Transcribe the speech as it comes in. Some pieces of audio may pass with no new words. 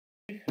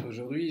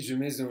Aujourd'hui, je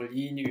mets en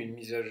ligne une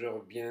mise à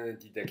jour bien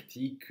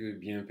didactique,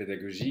 bien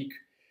pédagogique,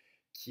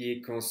 qui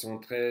est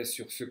concentrée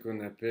sur ce qu'on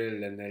appelle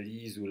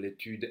l'analyse ou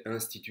l'étude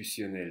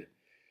institutionnelle.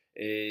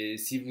 Et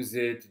si vous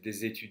êtes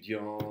des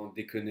étudiants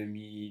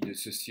d'économie, de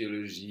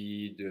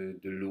sociologie,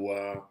 de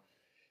loi,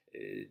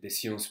 des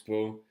Sciences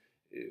Po,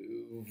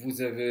 vous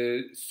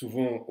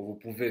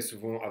pouvez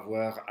souvent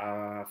avoir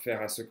à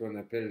faire à ce qu'on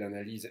appelle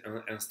l'analyse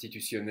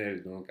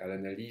institutionnelle, donc à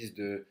l'analyse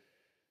de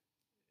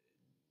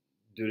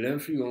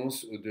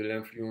l'influence ou de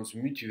l'influence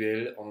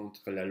mutuelle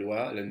entre la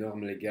loi, la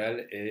norme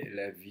légale et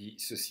la vie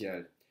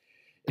sociale.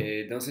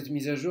 Et dans cette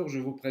mise à jour, je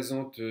vous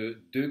présente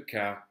deux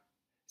cas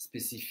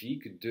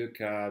spécifiques, deux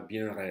cas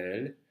bien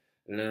réels.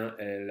 L'un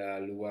est la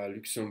loi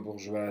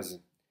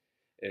luxembourgeoise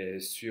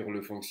sur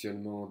le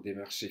fonctionnement des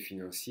marchés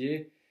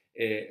financiers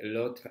et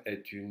l'autre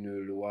est une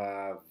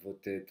loi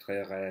votée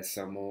très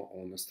récemment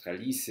en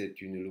Australie.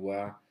 C'est une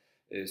loi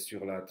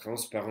sur la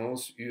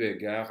transparence eu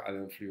égard à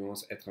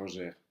l'influence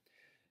étrangère.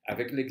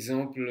 Avec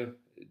l'exemple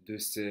de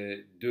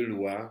ces deux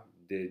lois,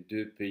 des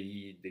deux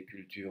pays, des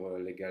cultures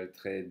légales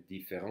très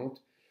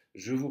différentes,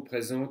 je vous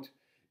présente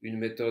une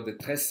méthode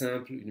très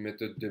simple, une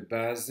méthode de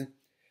base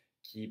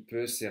qui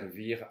peut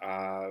servir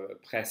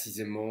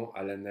précisément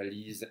à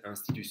l'analyse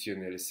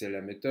institutionnelle. C'est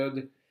la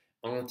méthode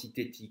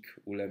antithétique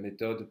ou la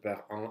méthode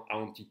par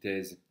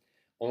antithèse.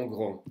 En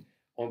gros,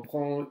 on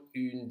prend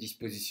une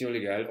disposition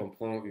légale, on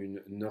prend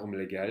une norme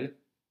légale,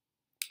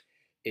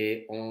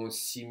 et on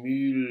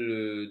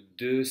simule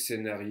deux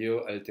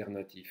scénarios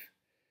alternatifs.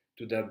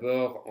 Tout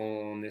d'abord,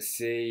 on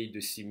essaye de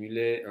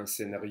simuler un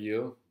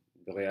scénario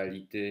de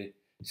réalité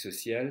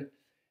sociale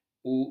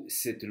où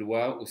cette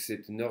loi ou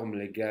cette norme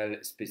légale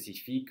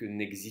spécifique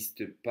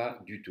n'existe pas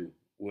du tout,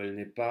 où elle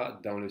n'est pas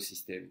dans le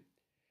système.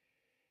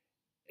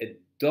 Et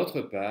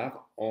d'autre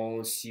part,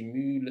 on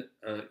simule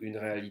une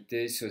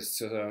réalité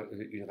sociale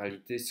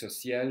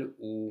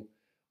où,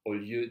 au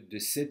lieu de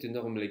cette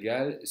norme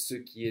légale, ce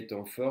qui est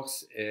en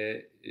force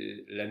est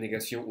la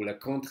négation ou la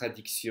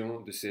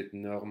contradiction de cette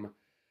norme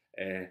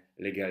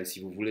légale,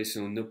 si vous voulez,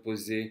 son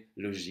opposé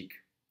logique.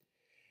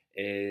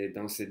 Et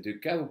dans ces deux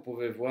cas, vous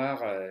pouvez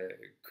voir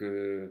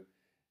que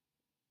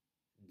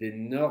des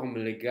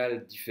normes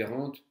légales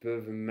différentes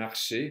peuvent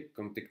marcher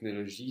comme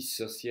technologie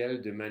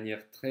sociale de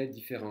manière très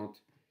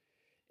différente.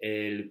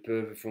 Elles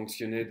peuvent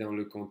fonctionner dans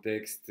le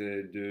contexte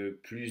de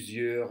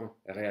plusieurs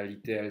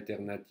réalités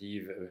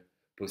alternatives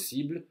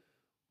possibles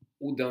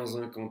ou dans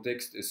un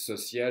contexte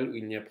social où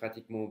il n'y a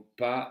pratiquement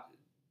pas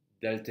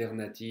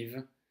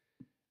d'alternative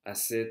à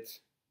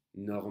cette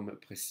norme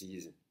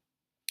précise.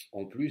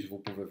 En plus, vous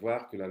pouvez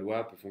voir que la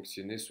loi peut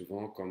fonctionner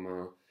souvent comme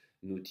un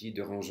outil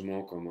de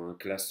rangement, comme un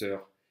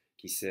classeur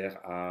qui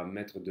sert à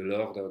mettre de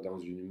l'ordre dans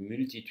une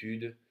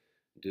multitude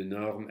de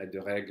normes et de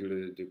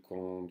règles de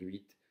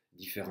conduite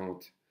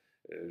différentes.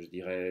 Je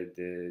dirais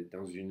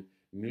dans une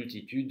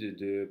multitude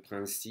de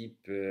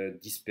principes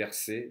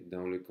dispersés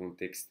dans le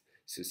contexte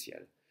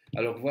social.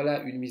 Alors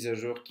voilà une mise à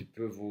jour qui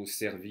peut vous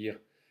servir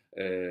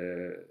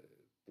euh,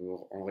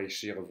 pour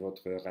enrichir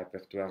votre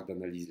répertoire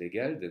d'analyse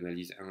légale,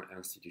 d'analyse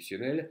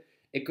institutionnelle.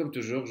 Et comme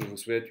toujours, je vous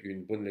souhaite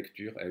une bonne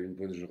lecture et une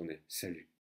bonne journée. Salut!